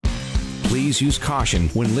Please use caution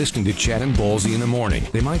when listening to Chad and Ballsy in the morning.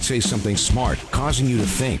 They might say something smart, causing you to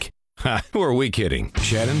think. Ha, who are we kidding?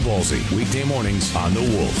 Chad and Ballsy, weekday mornings on The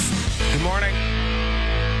Wolf. Good morning.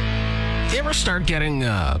 You ever start getting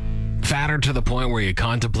fatter to the point where you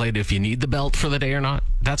contemplate if you need the belt for the day or not?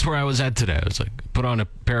 That's where I was at today. I was like, put on a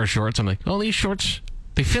pair of shorts. I'm like, oh, these shorts,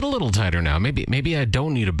 they fit a little tighter now. Maybe I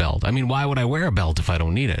don't need a belt. I mean, why would I wear a belt if I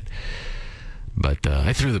don't need it? But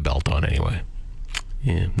I threw the belt on anyway.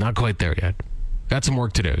 Yeah, not quite there yet. Got some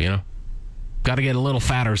work to do, you know? Got to get a little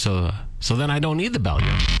fatter so then I don't need the belt, you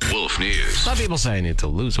know? Wolf News. Some people say I need to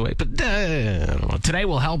lose weight, but I don't know. Today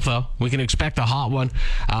will help, though. We can expect a hot one.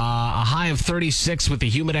 A high of 36 with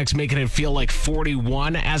the Humidex making it feel like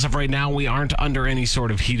 41. As of right now, we aren't under any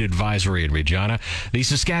sort of heat advisory in Regina. The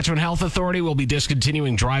Saskatchewan Health Authority will be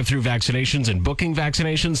discontinuing drive-through vaccinations and booking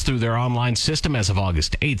vaccinations through their online system as of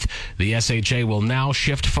August 8th. The SHA will now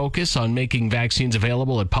shift focus on making vaccines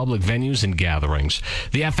available at public venues and gatherings.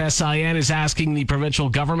 The FSIN is asking the provincial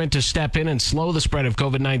government to step in and slow the spread of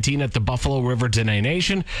COVID-19 at the Buffalo River Dene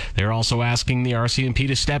Nation. They're also asking the RCMP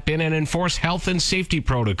to step in and enforce health and safety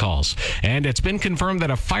protocols. And it's been confirmed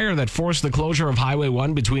that a fire that forced the closure of Highway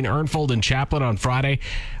 1 between Ernfold and Chaplin on Friday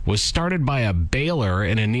was started by a baler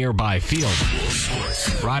in a nearby field.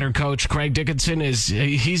 Rider coach Craig Dickinson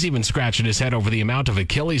he's even scratching his head over the amount of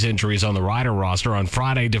Achilles injuries on the Rider roster. On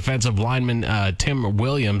Friday, defensive lineman Tim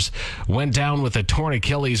Williams went down with a torn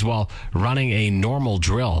Achilles while running a normal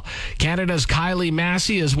drill. Canada's Kylie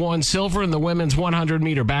Massey has won silver in the women's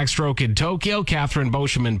 100-meter backstroke in Tokyo. Catherine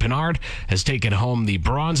Beauchemin-Pinard has taken home the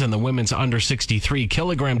bronze in the women's under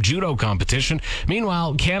 63-kilogram judo competition.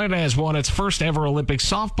 Meanwhile, Canada has won its first ever Olympic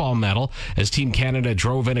softball medal as Team Canada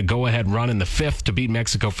drove in a go-ahead run in the fifth to beat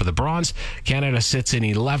Mexico for the bronze. Canada sits in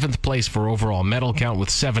 11th place for overall medal count with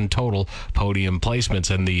 7 total podium placements.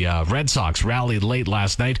 And the Red Sox rallied late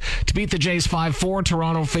last night to beat the Jays 5-4.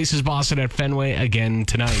 Toronto faces Boston at Fenway again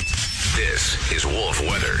tonight. This is Wolf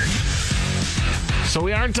Weather. So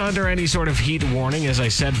we aren't under any sort of heat warning, as I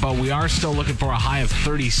said, but we are still looking for a high of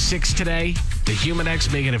 36 today. The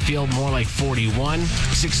Humidex making it feel more like 41.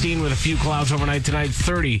 16 with a few clouds overnight tonight.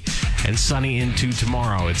 30 and sunny into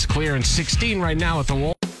tomorrow. It's clear and 16 right now at the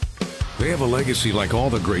Wolf. They have a legacy like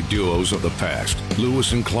all the great duos of the past.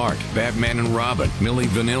 Lewis and Clark, Batman and Robin, Milli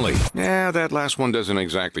Vanilli. Yeah, that last one doesn't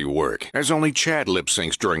exactly work, as only Chad lip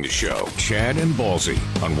syncs during the show. Chad and Ballsy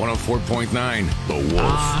on 104.9 The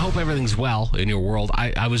Wolf. I hope everything's well in your world.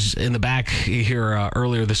 I was in the back here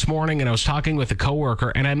earlier this morning, and I was talking with a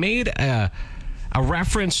coworker, and I made a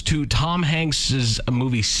reference to Tom Hanks'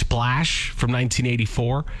 movie Splash from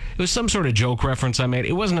 1984. It was some sort of joke reference I made.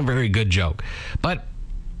 It wasn't a very good joke, but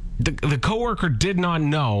the coworker did not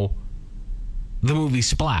know the movie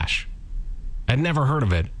Splash. I'd never heard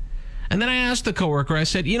of it. And then I asked the coworker, I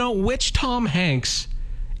said, which Tom Hanks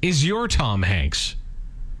is your Tom Hanks?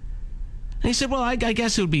 And he said, well, I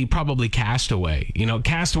guess it would be probably Castaway.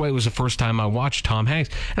 Castaway was the first time I watched Tom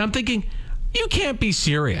Hanks. And I'm thinking, you can't be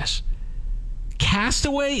serious.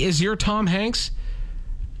 Castaway is your Tom Hanks?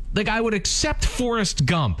 Like, I would accept Forrest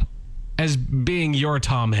Gump as being your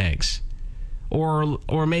Tom Hanks.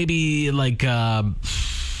 Or maybe like, I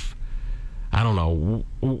don't know,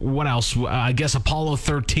 what else? I guess Apollo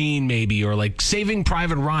 13 maybe, or like Saving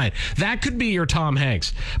Private Ryan. That could be your Tom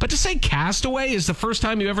Hanks. But to say Castaway is the first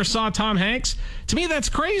time you ever saw Tom Hanks, to me that's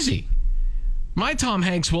crazy. My Tom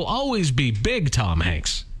Hanks will always be Big Tom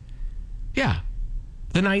Hanks. Yeah,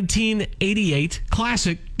 the 1988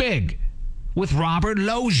 classic Big with Robert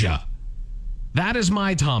Loggia. That is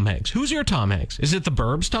my Tom Hanks. Who's your Tom Hanks? Is it the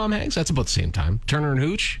Burbs Tom Hanks? That's about the same time. Turner and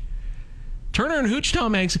Hooch? Turner and Hooch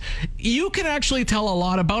Tom Hanks. You can actually tell a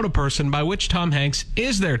lot about a person by which Tom Hanks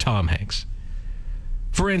is their Tom Hanks.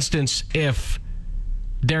 For instance, if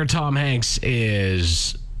their Tom Hanks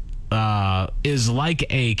is like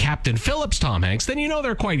a Captain Phillips Tom Hanks, then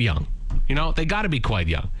they're quite young. They got to be quite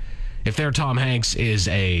young. If their Tom Hanks is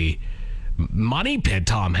a Money Pit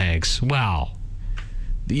Tom Hanks, well,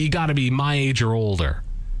 you got to be my age or older.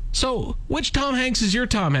 So, which Tom Hanks is your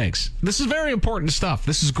Tom Hanks? This is very important stuff.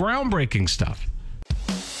 This is groundbreaking stuff.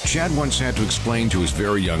 Chad once had to explain to his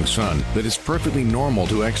very young son that it's perfectly normal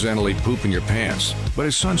to accidentally poop in your pants, but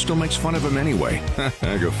his son still makes fun of him anyway.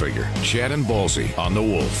 Go figure. Chad and Ballsy on The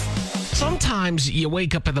Wolf. Sometimes you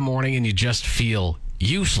wake up in the morning and you just feel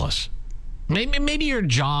useless. Maybe your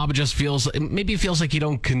job just feels like you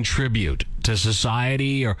don't contribute to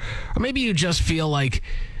society, or maybe you just feel like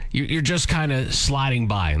you're just kind of sliding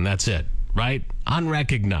by and that's it, right?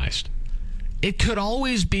 Unrecognized. It could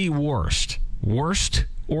always be worst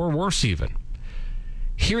or worse even.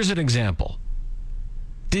 Here's an example.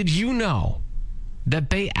 Did you know that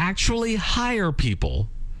they actually hire people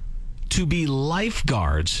to be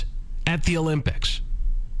lifeguards at the Olympics.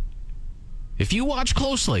 If you watch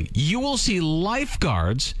closely, you will see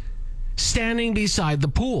lifeguards standing beside the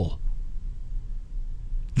pool.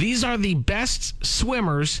 These are the best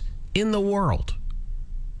swimmers in the world,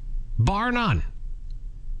 bar none.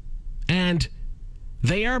 And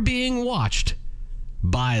they are being watched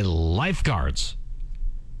by lifeguards.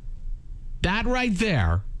 That right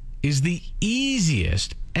there is the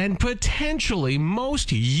easiest and potentially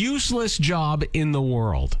most useless job in the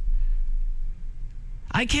world.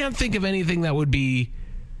 I can't think of anything that would be,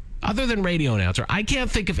 other than radio announcer, I can't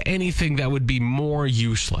think of anything that would be more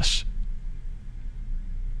useless.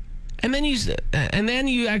 And then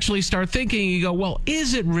you actually start thinking, you go, well,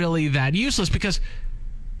 is it really that useless? Because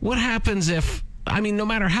what happens if, no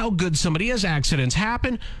matter how good somebody is, accidents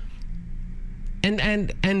happen.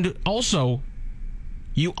 And also,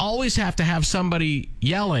 you always have to have somebody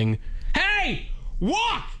yelling, "Hey,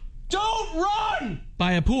 walk, don't run,"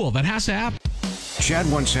 by a pool. That has to happen.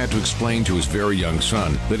 Chad once had to explain to his very young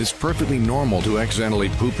son that it's perfectly normal to accidentally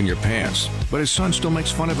poop in your pants, but his son still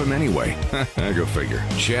makes fun of him anyway. Go figure.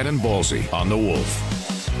 Chad and Ballsy on The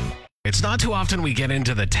Wolf. It's not too often we get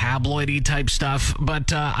into the tabloidy type stuff,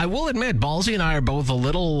 but I will admit, Ballsy and I are both a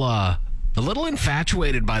little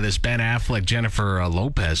infatuated by this Ben Affleck, Jennifer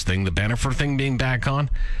Lopez thing, the Bennifer thing being back on.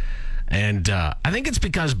 And I think it's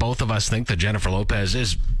because both of us think that Jennifer Lopez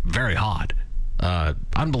is very hot,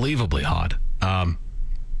 unbelievably hot,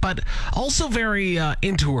 but also very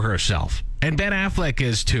into herself. And Ben Affleck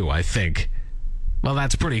is too, I think. Well,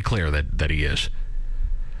 that's pretty clear that he is.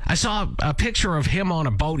 I saw a picture of him on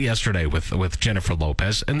a boat yesterday with Jennifer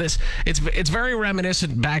Lopez, and it's very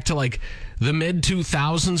reminiscent back to like the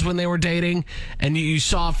mid-2000s when they were dating, and you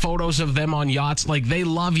saw photos of them on yachts. Like, they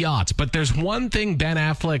love yachts, but there's one thing Ben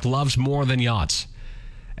Affleck loves more than yachts,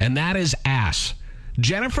 and that is ass.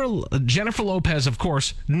 Jennifer Lopez, of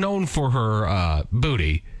course, known for her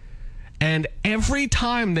booty, and every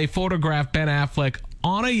time they photograph Ben Affleck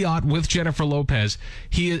on a yacht with Jennifer Lopez,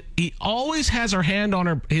 he always has his hand on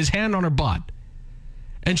her butt,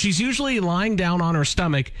 and she's usually lying down on her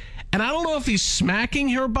stomach. And I don't know if he's smacking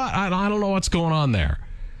her butt. I don't know what's going on there.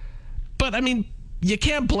 But you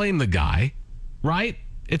can't blame the guy, right?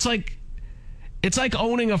 It's like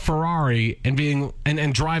owning a Ferrari and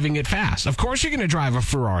and driving it fast. Of course you're going to drive a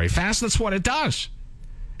Ferrari fast. That's what it does,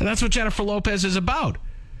 and that's what Jennifer Lopez is about.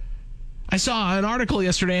 I saw an article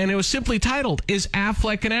yesterday, and it was simply titled, "Is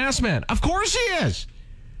Affleck an ass man?" Of course he is.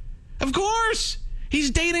 Of course.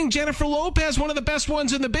 He's dating Jennifer Lopez, one of the best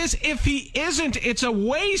ones in the biz. If he isn't, it's a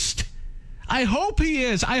waste. I hope he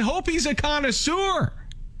is. I hope he's a connoisseur.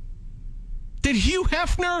 Did Hugh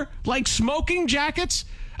Hefner like smoking jackets?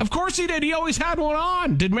 Of course he did. He always had one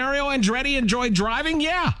on. Did Mario Andretti enjoy driving?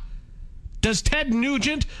 Yeah. Does Ted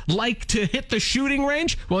Nugent like to hit the shooting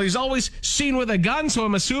range? Well, he's always seen with a gun, so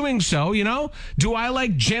I'm assuming so, you know? Do I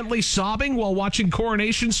like gently sobbing while watching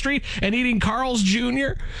Coronation Street and eating Carl's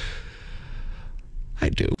Jr.? I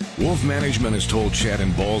do. Wolf Management has told Chad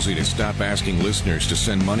and Ballsy to stop asking listeners to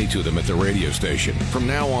send money to them at the radio station. From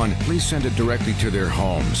now on, please send it directly to their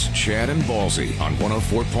homes. Chad and Ballsy on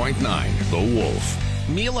 104.9 The Wolf.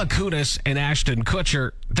 Mila Kunis and Ashton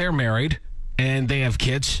Kutcher, they're married, and they have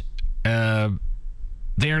kids.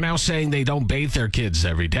 They are now saying they don't bathe their kids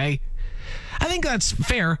every day. I think that's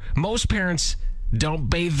fair. Most parents don't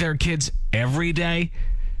bathe their kids every day.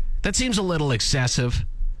 That seems a little excessive.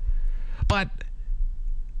 But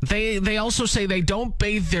they also say they don't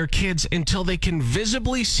bathe their kids until they can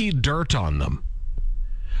visibly see dirt on them,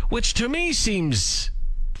 which to me seems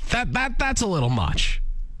that's a little much.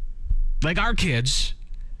 Like our kids,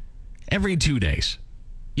 every 2 days.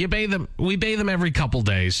 We bathe them every couple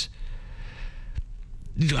days.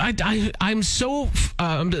 I'm so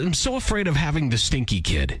afraid of having the stinky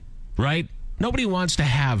kid, right? Nobody wants to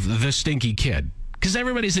have the stinky kid because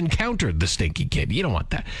everybody's encountered the stinky kid. You don't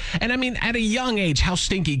want that. And at a young age, how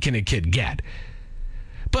stinky can a kid get?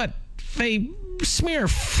 But they smear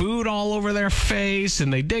food all over their face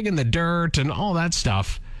and they dig in the dirt and all that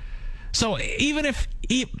stuff. So even if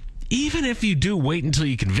you do wait until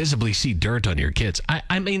you can visibly see dirt on your kids,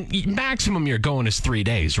 maximum you're going is 3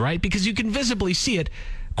 days, right? Because you can visibly see it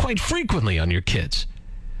quite frequently on your kids.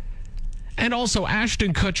 And also,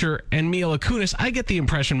 Ashton Kutcher and Mila Kunis, I get the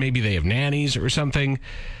impression maybe they have nannies or something.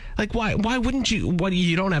 Like, why wouldn't you? What,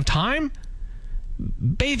 you don't have time?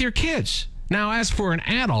 Bathe your kids. Now, as for an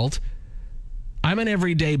adult, I'm an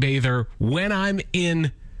everyday bather when I'm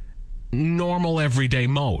in normal everyday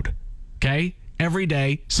mode, okay? every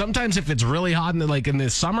day. Sometimes if it's really hot, in the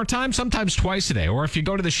summertime, sometimes twice a day. Or if you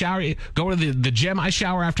go to the shower, go to the gym. I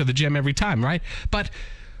shower after the gym every time, right? But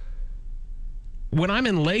when I'm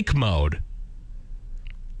in lake mode,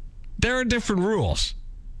 there are different rules.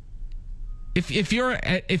 If you're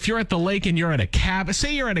at the lake and you're at a cabin,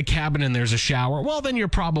 say you're at a cabin and there's a shower, well, then you're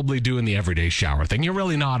probably doing the everyday shower thing. You're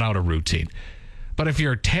really not out of routine. But if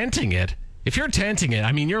you're tenting it,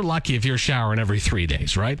 I mean, you're lucky if you're showering every 3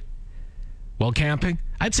 days, right? Well, camping,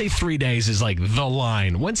 I'd say 3 days is like the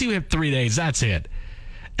line. Once you hit 3 days, that's it.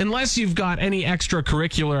 Unless you've got any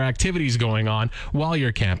extracurricular activities going on while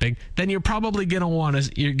you're camping, then you're probably going to want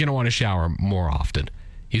to shower more often.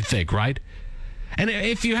 You'd think, right? And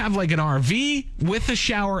if you have like an RV with a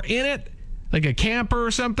shower in it, like a camper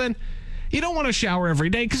or something, you don't want to shower every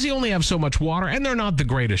day because you only have so much water and they're not the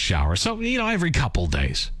greatest showers. So, every couple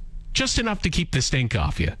days, just enough to keep the stink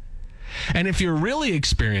off you. And if you're really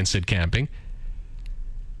experienced at camping,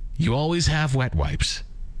 you always have wet wipes,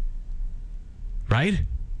 right?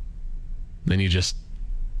 Then you just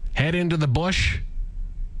head into the bush,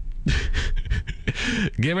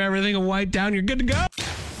 give everything a wipe down, you're good to go.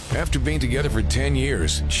 After being together for 10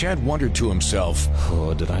 years, Chad wondered to himself,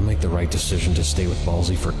 oh, did I make the right decision to stay with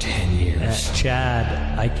Ballsy for 10 years?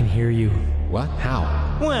 Chad, I can hear you. What? How?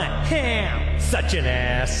 What? Ham! Such an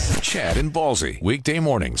ass. Chad and Ballsy, weekday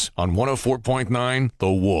mornings on 104.9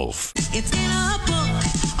 The Wolf. It's in a book,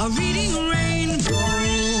 a reading rainbow.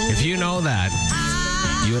 If you know that,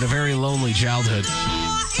 you had a very lonely childhood.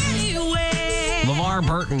 LeVar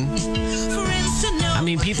Burton. I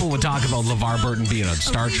mean, people would talk about LeVar Burton being on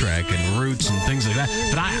Star Trek and Roots and things like that.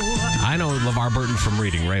 But I know LeVar Burton from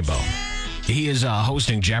Reading Rainbow. He is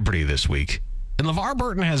hosting Jeopardy this week. And LeVar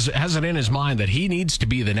Burton has it in his mind that he needs to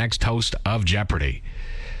be the next host of Jeopardy.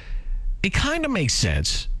 It kind of makes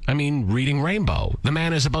sense. I mean, Reading Rainbow. The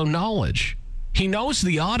man is about knowledge. He knows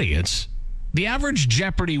the audience. The average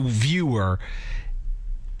Jeopardy viewer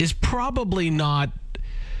is probably not...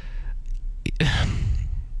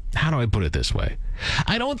 How do I put it this way?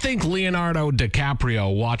 I don't think Leonardo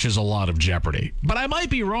DiCaprio watches a lot of Jeopardy, but I might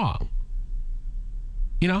be wrong.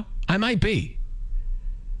 I might be.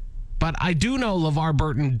 But I do know LeVar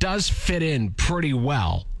Burton does fit in pretty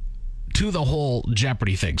well to the whole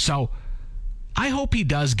Jeopardy thing. So I hope he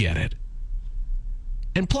does get it.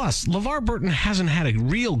 And plus, LeVar Burton hasn't had a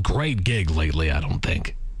real great gig lately, I don't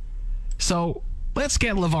think. So let's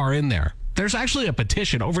get LeVar in there. There's actually a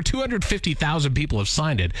petition. Over 250,000 people have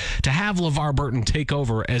signed it to have LeVar Burton take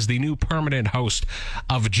over as the new permanent host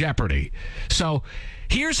of Jeopardy. So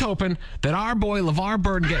here's hoping that our boy LeVar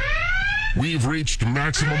Burton We've reached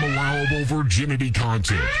maximum allowable virginity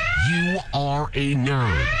content. You are a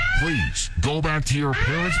nerd. Please go back to your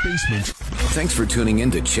parents' basement. Thanks for tuning in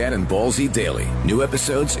to Chad and Ballsy Daily. New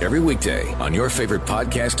episodes every weekday on your favorite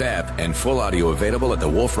podcast app and full audio available at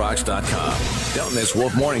thewolfrocks.com. Don't miss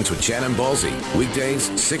Wolf Mornings with Chad and Ballsy. Weekdays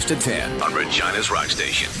 6 to 10 on Regina's Rock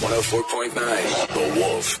Station. 104.9 The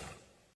Wolf.